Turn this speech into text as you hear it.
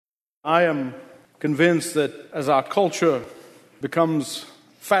I am convinced that as our culture becomes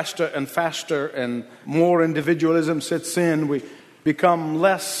faster and faster and more individualism sets in, we become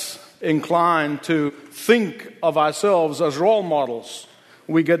less inclined to think of ourselves as role models.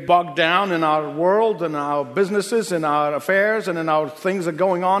 We get bogged down in our world and our businesses and our affairs and in our things that are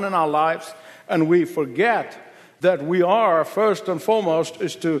going on in our lives, and we forget that we are, first and foremost,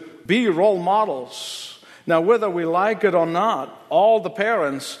 is to be role models. Now, whether we like it or not, all the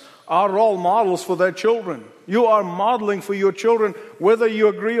parents are role models for their children. You are modeling for your children, whether you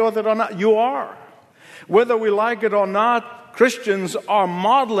agree with it or not. You are. Whether we like it or not, Christians are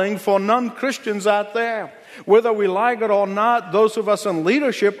modeling for non-Christians out there. Whether we like it or not, those of us in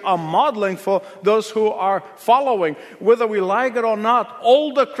leadership are modeling for those who are following. Whether we like it or not,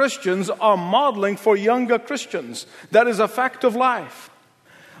 older Christians are modeling for younger Christians. That is a fact of life.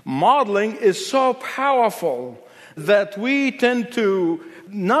 Modeling is so powerful that we tend to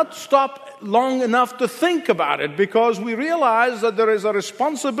not stop long enough to think about it, because we realize that there is a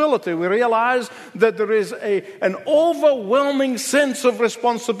responsibility. We realize that there is an overwhelming sense of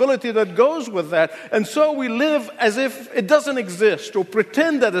responsibility that goes with that. And so we live as if it doesn't exist, or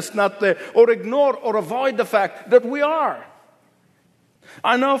pretend that it's not there, or ignore or avoid the fact that we are.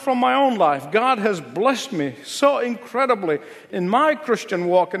 I know from my own life, God has blessed me so incredibly in my Christian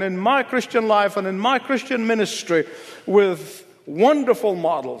walk and in my Christian life and in my Christian ministry with wonderful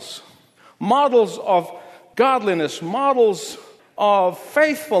models. Models of godliness, models of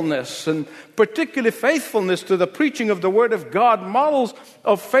faithfulness, and particularly faithfulness to the preaching of the Word of God, models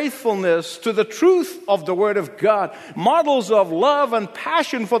of faithfulness to the truth of the Word of God, models of love and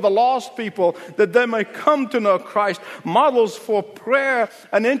passion for the lost people that they may come to know Christ, models for prayer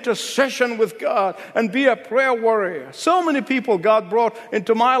and intercession with God and be a prayer warrior. So many people God brought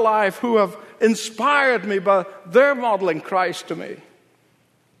into my life who have inspired me by their modeling Christ to me.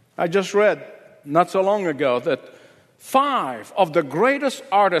 I just read not so long ago that 5 of the greatest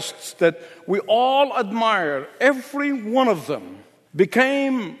artists that we all admire, every one of them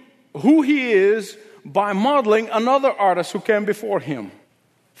became who he is by modeling another artist who came before him.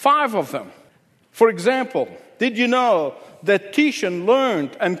 5 of them. For example, did you know that Titian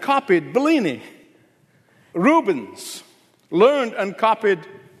learned and copied Bellini? Rubens learned and copied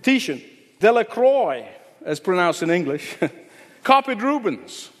Titian. Delacroix, as pronounced in English, copied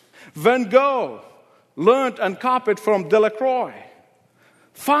Rubens. Van Gogh learned and copied from Delacroix.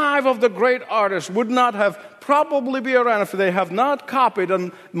 5 of the great artists would not have probably been around if they have not copied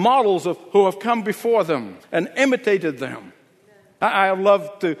on models who have come before them and imitated them. I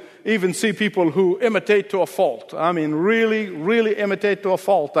love to even see people who imitate to a fault. I mean, really, really imitate to a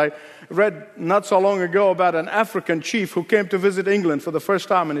fault. I read not so long ago about an African chief who came to visit England for the first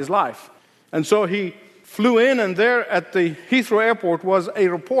time in his life. And so he flew in, and there at the Heathrow Airport was a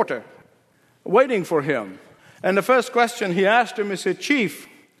reporter waiting for him. And the first question he asked him, he said, "Chief,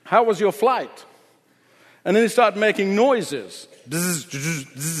 how was your flight?" And then he started making noises.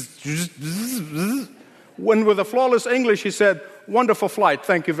 When with a flawless English, he said, "Wonderful flight,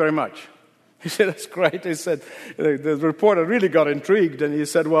 thank you very much." He said, "That's great." He said, the reporter really got intrigued, and he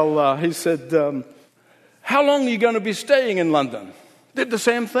said, "How long are you going to be staying in London?" Did the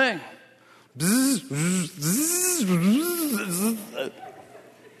same thing.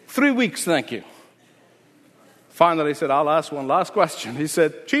 3 weeks, thank you. Finally, he said, "I'll ask one last question." He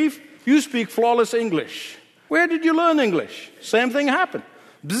said, "Chief, you speak flawless English. Where did you learn English?" Same thing happened.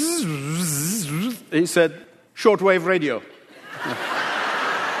 He said, "Shortwave radio."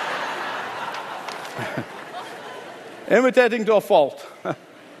 Imitating to a fault.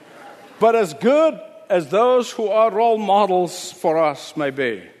 But as good as those who are role models for us may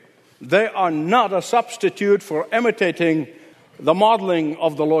be, they are not a substitute for imitating the modeling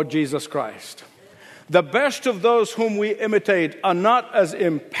of the Lord Jesus Christ. The best of those whom we imitate are not as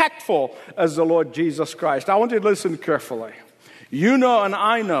impactful as the Lord Jesus Christ. I want you to listen carefully. You know and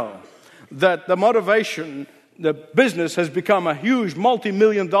I know that the motivation, the business has become a huge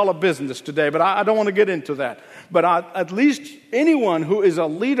multi-million-dollar business today, but I don't want to get into that. But at least anyone who is a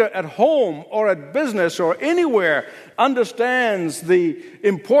leader at home or at business or anywhere understands the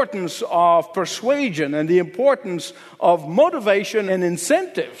importance of persuasion and the importance of motivation and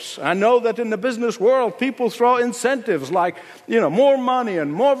incentives. I know that in the business world, people throw incentives like, more money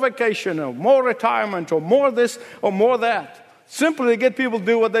and more vacation or more retirement or more this or more that, simply to get people to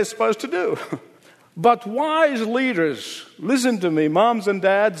do what they're supposed to do. But wise leaders, listen to me, moms and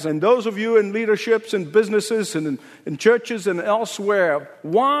dads, and those of you in leaderships and businesses and in churches and elsewhere,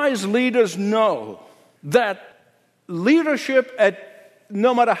 wise leaders know that leadership,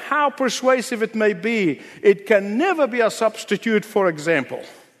 no matter how persuasive it may be, it can never be a substitute for example.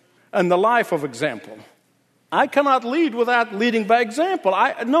 and the life of example. I cannot lead without leading by example.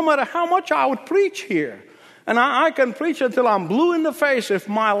 No matter how much I would preach here, and I can preach until I'm blue in the face. If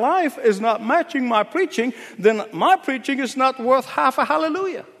my life is not matching my preaching, then my preaching is not worth half a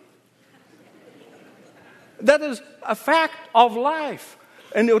hallelujah. That is a fact of life.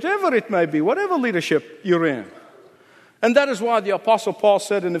 And whatever it may be, whatever leadership you're in. And that is why the Apostle Paul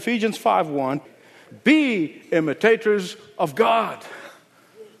said in Ephesians 5:1, be imitators of God.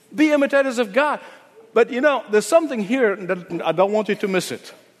 Be imitators of God. But there's something here that I don't want you to miss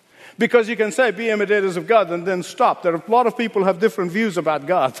it. Because you can say, be imitators of God, and then stop. There are a lot of people who have different views about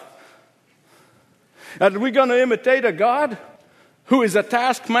God. And we're going to imitate a God who is a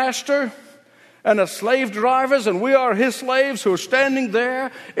taskmaster and a slave drivers, and we are his slaves who are standing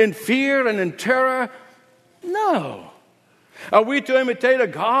there in fear and in terror? No. Are we to imitate a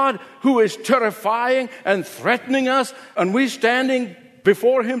God who is terrifying and threatening us, and we standing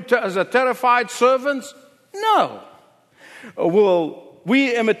before him as a terrified servants? No. Will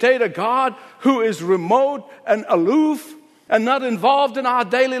we imitate a God who is remote and aloof and not involved in our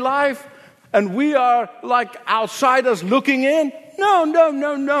daily life, and we are like outsiders looking in? No.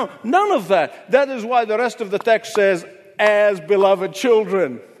 None of that. That is why the rest of the text says, as beloved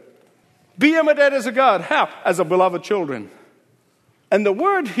children. Be imitators of God. How? As a beloved children. And the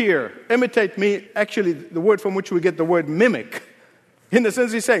word here, imitate me, actually the word from which we get the word mimic. In the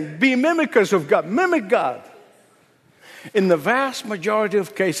sense he's saying, be mimickers of God. Mimic God. In the vast majority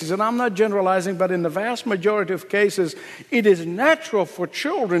of cases, and I'm not generalizing, but in the vast majority of cases, it is natural for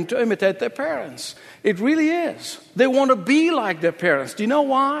children to imitate their parents. It really is. They want to be like their parents. Do you know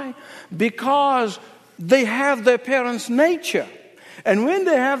why? Because they have their parents' nature. And when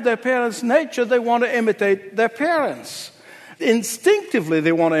they have their parents' nature, they want to imitate their parents. Instinctively,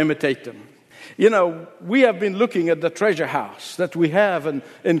 they want to imitate them. We have been looking at the treasure house that we have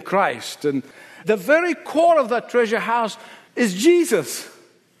in Christ. And the very core of that treasure house is Jesus.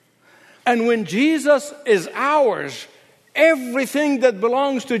 And when Jesus is ours, everything that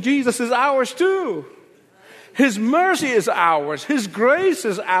belongs to Jesus is ours too. His mercy is ours. His grace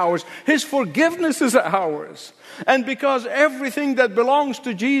is ours. His forgiveness is ours. And because everything that belongs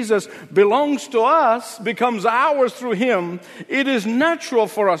to Jesus belongs to us, becomes ours through him, it is natural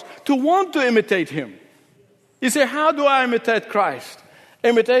for us to want to imitate him. You say, how do I imitate Christ?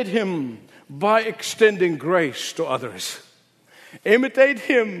 Imitate him by extending grace to others. Imitate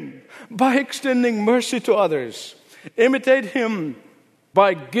him by extending mercy to others. Imitate him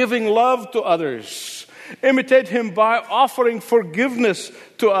by giving love to others. Imitate him by offering forgiveness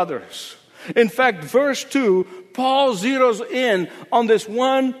to others. In fact, verse 2, Paul zeroes in on this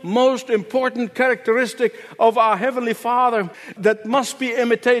one most important characteristic of our Heavenly Father that must be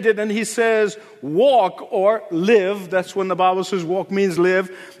imitated. And he says, walk or live. That's when the Bible says walk means live.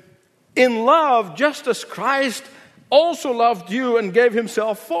 In love, just as Christ also loved you and gave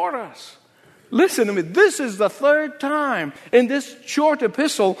himself for us. Listen to me. This is the third time in this short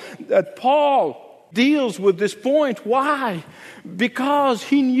epistle that Paul deals with this point. Why? Because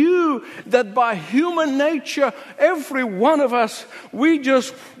he knew that by human nature, every one of us, we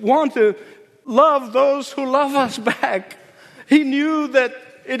just want to love those who love us back. He knew that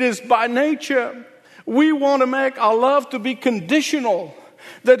it is by nature. We want to make our love to be conditional.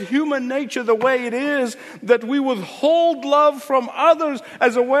 That human nature, the way it is, that we withhold love from others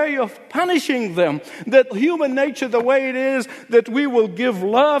as a way of punishing them. That human nature, the way it is, that we will give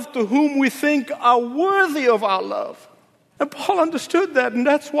love to whom we think are worthy of our love. And Paul understood that, and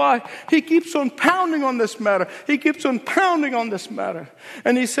that's why he keeps on pounding on this matter. He keeps on pounding on this matter.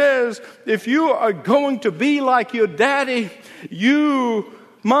 And he says, if you are going to be like your daddy, you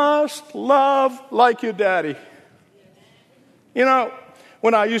must love like your daddy.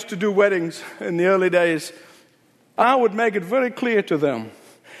 When I used to do weddings in the early days, I would make it very clear to them.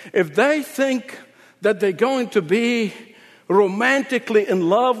 If they think that they're going to be romantically in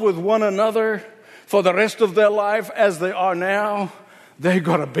love with one another for the rest of their life as they are now, they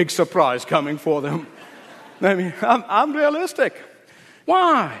got a big surprise coming for them. I mean, I'm realistic.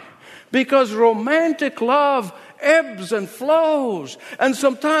 Why? Because romantic love ebbs and flows and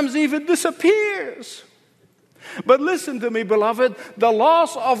sometimes even disappears. But listen to me, beloved, the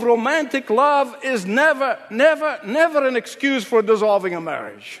loss of romantic love is never an excuse for dissolving a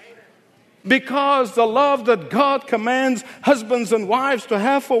marriage. Because the love that God commands husbands and wives to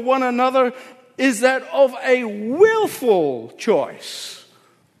have for one another is that of a willful choice.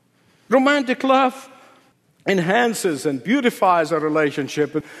 Romantic love enhances and beautifies a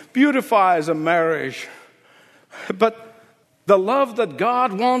relationship, and beautifies a marriage. But the love that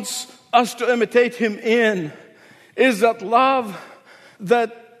God wants us to imitate him in is that love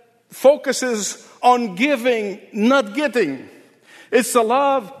that focuses on giving, not getting. It's a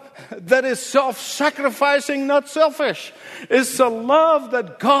love that is self-sacrificing, not selfish. It's a love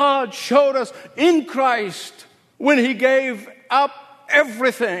that God showed us in Christ when He gave up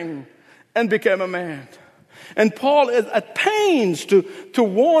everything and became a man. And Paul is at pains to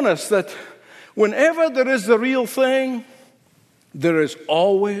warn us that whenever there is the real thing, there is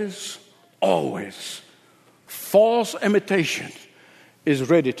always false imitation is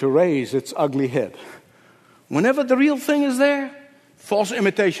ready to raise its ugly head. Whenever the real thing is there, false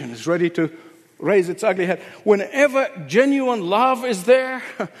imitation is ready to raise its ugly head. Whenever genuine love is there,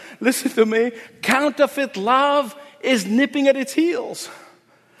 listen to me, counterfeit love is nipping at its heels.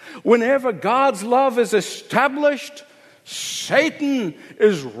 Whenever God's love is established, Satan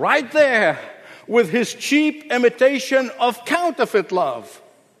is right there with his cheap imitation of counterfeit love.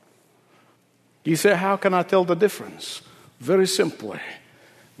 You say, how can I tell the difference? Very simply,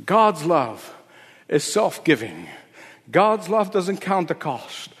 God's love is self-giving. God's love doesn't count the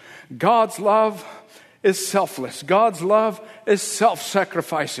cost. God's love is selfless. God's love is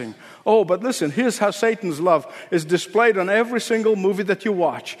self-sacrificing. Oh, but listen, here's how Satan's love is displayed on every single movie that you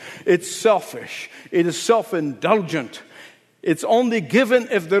watch. It's selfish. It is self-indulgent. It's only given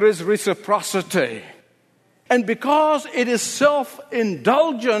if there is reciprocity. And because it is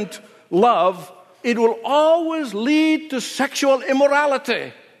self-indulgent love, it will always lead to sexual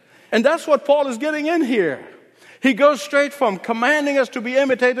immorality. And that's what Paul is getting in here. He goes straight from commanding us to be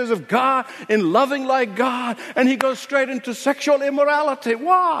imitators of God in loving like God, and he goes straight into sexual immorality.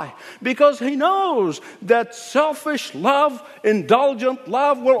 Why? Because he knows that selfish love, indulgent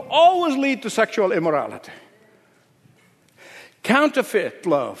love, will always lead to sexual immorality. Counterfeit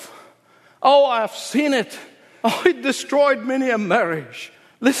love. Oh, I've seen it. Oh, it destroyed many a marriage.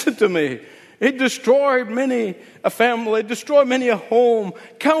 Listen to me. It destroyed many a family. It destroyed many a home.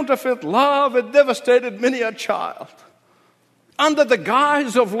 Counterfeit love, it devastated many a child. Under the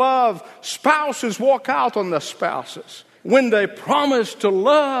guise of love, spouses walk out on their spouses when they promise to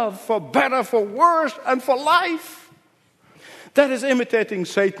love for better, for worse, and for life. That is imitating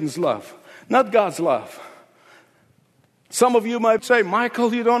Satan's love, not God's love. Some of you might say,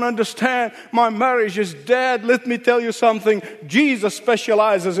 Michael, you don't understand. My marriage is dead. Let me tell you something. Jesus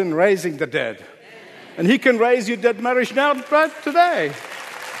specializes in raising the dead. And He can raise your dead marriage now, right today.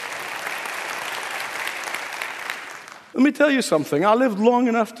 Let me tell you something. I lived long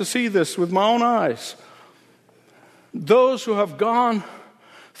enough to see this with my own eyes. Those who have gone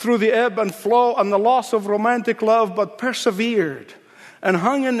through the ebb and flow and the loss of romantic love but persevered and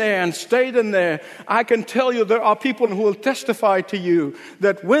hung in there and stayed in there, I can tell you there are people who will testify to you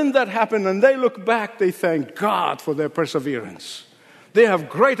that when that happened and they look back, they thank God for their perseverance. They have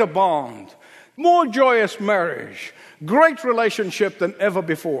greater bond, more joyous marriage, great relationship than ever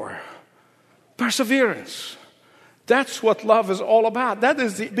before. Perseverance. That's what love is all about. That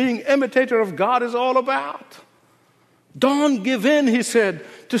is being imitator of God is all about. Don't give in, he said,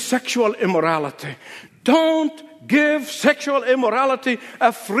 to sexual immorality. Don't give sexual immorality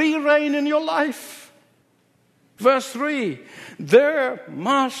a free rein in your life. Verse 3, there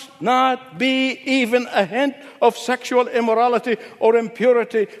must not be even a hint of sexual immorality or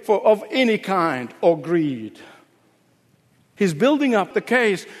impurity of any kind or greed. He's building up the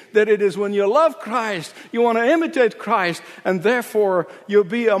case that it is when you love Christ, you want to imitate Christ, and therefore you'll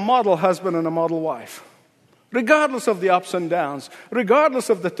be a model husband and a model wife. Regardless of the ups and downs, regardless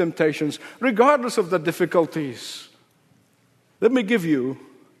of the temptations, regardless of the difficulties. Let me give you,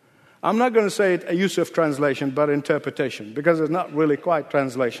 I'm not going to say it a Yusuf translation, but interpretation, because it's not really quite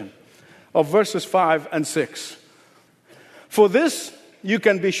translation, of verses 5 and 6. For this you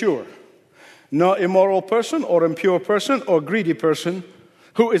can be sure, no immoral person or impure person or greedy person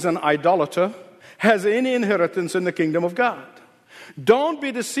who is an idolater has any inheritance in the kingdom of God. Don't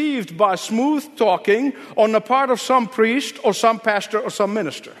be deceived by smooth talking on the part of some priest or some pastor or some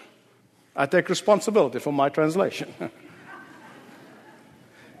minister. I take responsibility for my translation.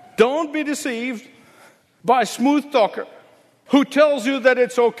 Don't be deceived by a smooth talker who tells you that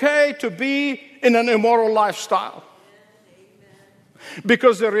it's okay to be in an immoral lifestyle.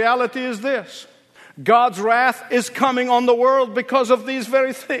 Because the reality is this: God's wrath is coming on the world because of these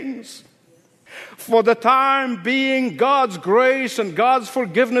very things. For the time being, God's grace and God's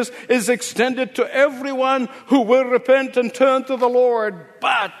forgiveness is extended to everyone who will repent and turn to the Lord.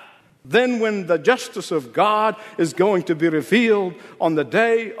 But then when the justice of God is going to be revealed on the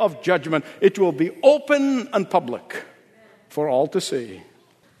day of judgment, it will be open and public for all to see.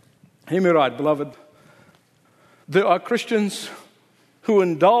 Hear me right, beloved. There are Christians who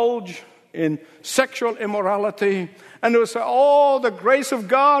indulge in sexual immorality, and they will say, oh, the grace of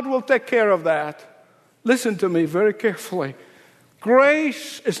God will take care of that. Listen to me very carefully.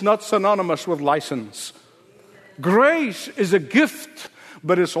 Grace is not synonymous with license. Grace is a gift,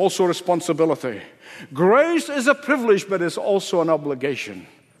 but it's also responsibility. Grace is a privilege, but it's also an obligation.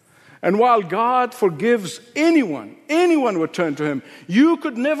 And while God forgives anyone would turn to Him, you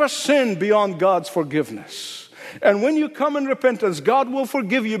could never sin beyond God's forgiveness. And when you come in repentance, God will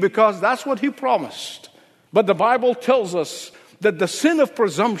forgive you because that's what He promised. But the Bible tells us that the sin of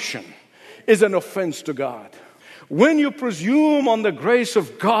presumption is an offense to God. When you presume on the grace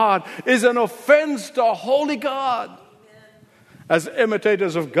of God is an offense to a holy God. As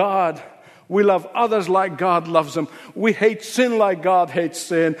imitators of God, we love others like God loves them. We hate sin like God hates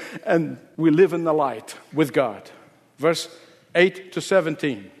sin. And we live in the light with God. Verse 8 to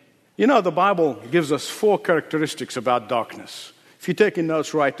 17. You know, the Bible gives us 4 characteristics about darkness. If you're taking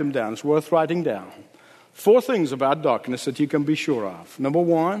notes, write them down. It's worth writing down. 4 things about darkness that you can be sure of. Number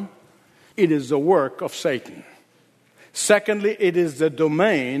 1, it is the work of Satan. Secondly, it is the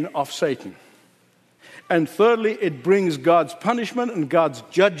domain of Satan. And thirdly, it brings God's punishment and God's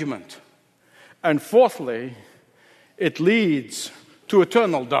judgment. And fourthly, it leads to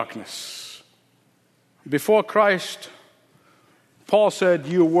eternal darkness. Before Christ, Paul said,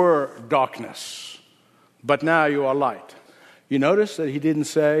 you were darkness, but now you are light. You notice that he didn't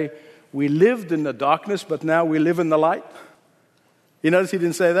say, we lived in the darkness, but now we live in the light? You notice he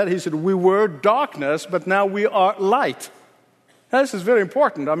didn't say that? He said, we were darkness, but now we are light. Now, this is very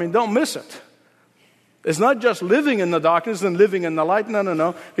important. I mean, don't miss it. It's not just living in the darkness and living in the light.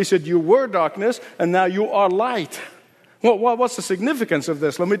 No. He said, you were darkness, and now you are light. Well, what's the significance of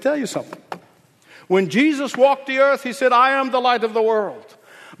this? Let me tell you something. When Jesus walked the earth, He said, I am the light of the world.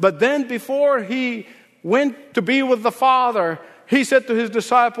 But then before He went to be with the Father, He said to His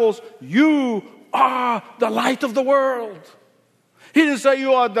disciples, you are the light of the world. He didn't say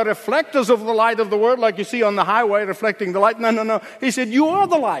you are the reflectors of the light of the world like you see on the highway reflecting the light. No. He said you are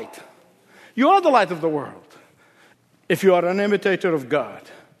the light. You are the light of the world. If you are an imitator of God,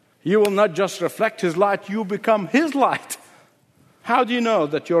 you will not just reflect His light, you become His light. How do you know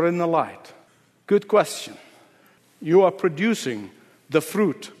that you're in the light? Good question. You are producing the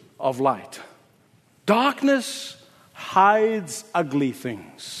fruit of light. Darkness hides ugly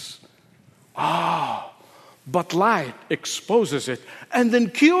things. But light exposes it and then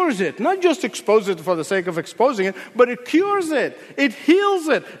cures it. Not just exposes it for the sake of exposing it, but it cures it. It heals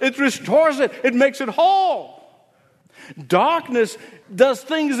it. It restores it. It makes it whole. Darkness does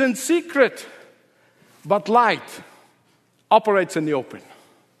things in secret, but light operates in the open.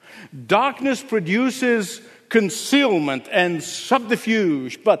 Darkness produces concealment and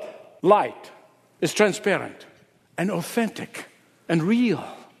subterfuge, but light is transparent and authentic and real.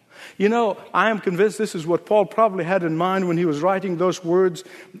 You know, I am convinced this is what Paul probably had in mind when he was writing those words.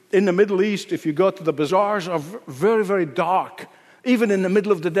 In the Middle East, if you go to the bazaars, are very, very dark, even in the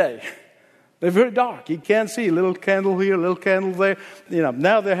middle of the day. They're very dark. You can't see a little candle here, a little candle there. You know,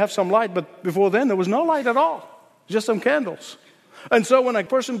 now they have some light, but before then there was no light at all, just some candles. And so when a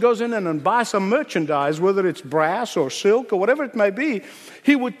person goes in and buys some merchandise, whether it's brass or silk or whatever it may be,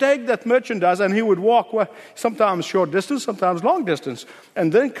 he would take that merchandise and he would walk sometimes short distance, sometimes long distance,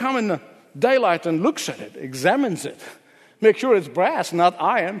 and then come in the daylight and looks at it, examines it, make sure it's brass, not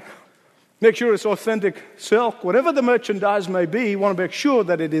iron, make sure it's authentic silk, whatever the merchandise may be, you want to make sure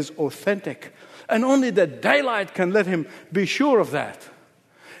that it is authentic. And only the daylight can let him be sure of that.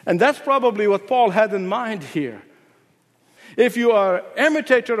 And that's probably what Paul had in mind here. If you are an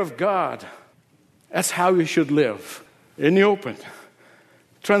imitator of God, that's how you should live. In the open.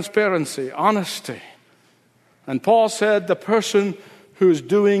 Transparency, honesty. And Paul said the person who's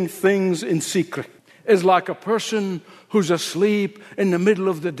doing things in secret is like a person who's asleep in the middle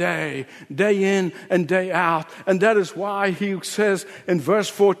of the day in and day out. And that is why he says in verse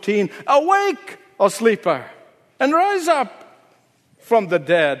 14, awake, O sleeper, and rise up from the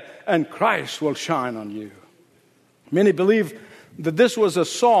dead, and Christ will shine on you. Many believe that this was a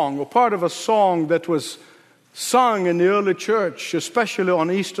song, or part of a song that was sung in the early church, especially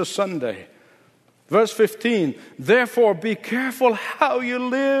on Easter Sunday. Verse 15, therefore be careful how you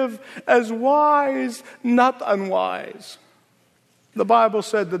live, as wise, not unwise. The Bible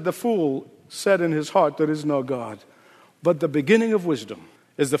said that the fool said in his heart, there is no God. But the beginning of wisdom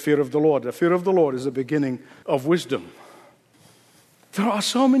is the fear of the Lord. The fear of the Lord is the beginning of wisdom. There are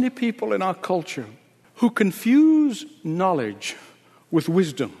so many people in our culture who confuse knowledge with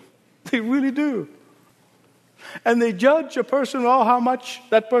wisdom. They really do. And they judge a person, how much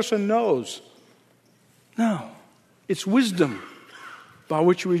that person knows. No, it's wisdom by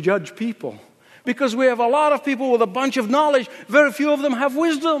which we judge people. Because we have a lot of people with a bunch of knowledge, very few of them have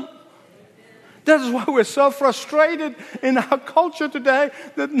wisdom. That is why we're so frustrated in our culture today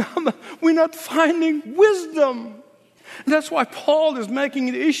that we're not finding wisdom. And that's why Paul is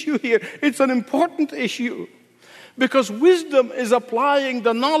making the issue here. It's an important issue. Because wisdom is applying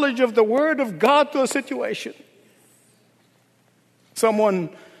the knowledge of the Word of God to a situation. Someone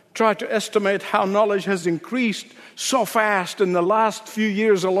tried to estimate how knowledge has increased so fast in the last few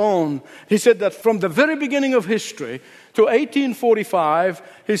years alone. He said that from the very beginning of history to 1845,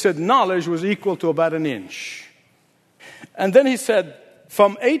 he said knowledge was equal to about an inch. And then he said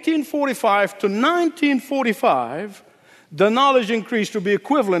from 1845 to 1945, the knowledge increased to be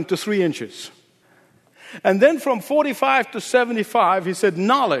equivalent to 3 inches. And then from 45 to 75, he said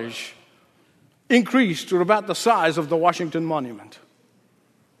knowledge increased to about the size of the Washington Monument.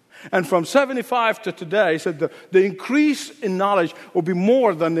 And from 75 to today, he said the increase in knowledge will be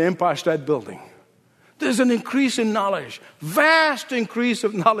more than the Empire State Building. There's an increase in knowledge, vast increase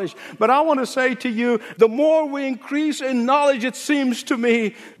of knowledge. But I want to say to you, the more we increase in knowledge, it seems to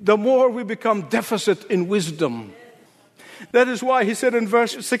me, the more we become deficit in wisdom. That is why he said in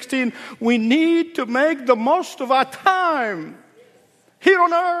verse 16, we need to make the most of our time here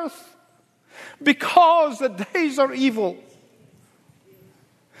on earth because the days are evil.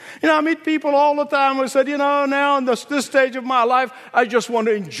 I meet people all the time who said, now in this stage of my life, I just want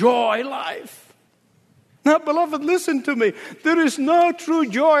to enjoy life. Now, beloved, listen to me. There is no true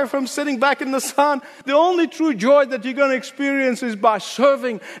joy from sitting back in the sun. The only true joy that you're going to experience is by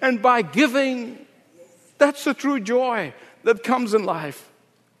serving and by giving. That's the true joy that comes in life.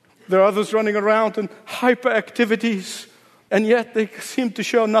 There are others running around in hyperactivities, and yet they seem to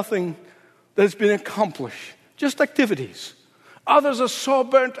show nothing that's been accomplished. Just activities. Others are so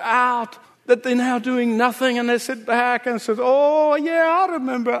burnt out that they're now doing nothing, and they sit back and say, oh, yeah, I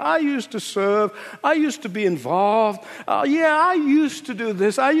remember. I used to serve. I used to be involved. I used to do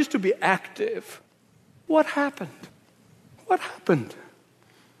this. I used to be active. What happened? What happened?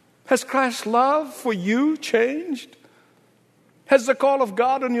 Has Christ's love for you changed? Has the call of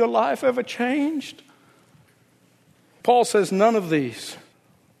God in your life ever changed? Paul says none of these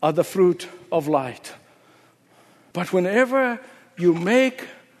are the fruit of light. But whenever you make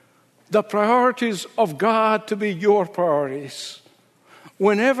the priorities of God to be your priorities,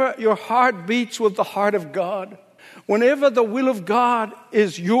 whenever your heart beats with the heart of God, whenever the will of God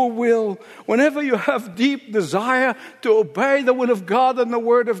is your will, whenever you have deep desire to obey the will of God and the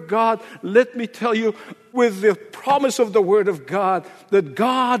Word of God, let me tell you, with the promise of the Word of God, that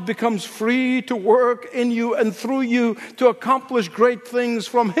God becomes free to work in you and through you to accomplish great things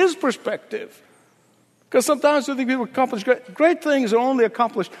from His perspective. Because sometimes I think people accomplish great things are only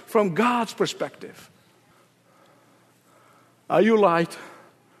accomplished from God's perspective. Are you light?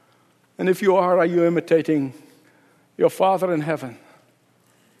 And if you are you imitating your Father in heaven?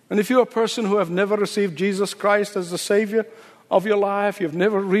 And if you're a person who have never received Jesus Christ as the Savior of your life, you've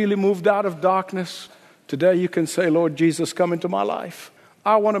never really moved out of darkness, today you can say, Lord Jesus, come into my life.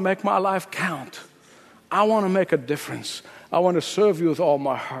 I want to make my life count. I want to make a difference. I want to serve you with all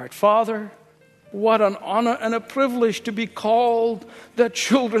my heart. Father, what an honor and a privilege to be called the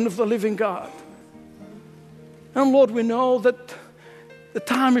children of the living God. And Lord, we know that the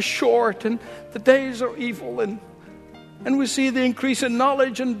time is short and the days are evil, and we see the increase in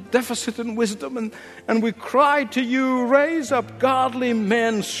knowledge and deficit in wisdom, and we cry to you, raise up godly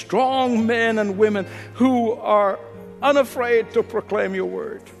men, strong men and women who are unafraid to proclaim your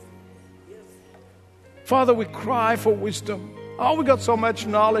word. Father, we cry for wisdom. Oh, we got so much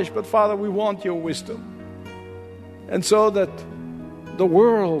knowledge, but Father, we want your wisdom. And so that the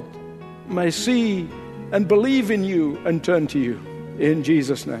world may see and believe in you and turn to you. In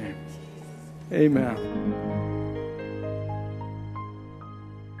Jesus' name, amen.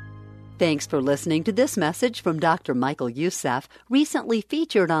 Thanks for listening to this message from Dr. Michael Youssef, recently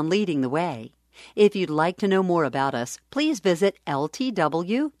featured on Leading the Way. If you'd like to know more about us, please visit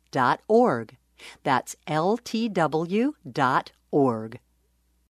ltw.org. That's ltw.org.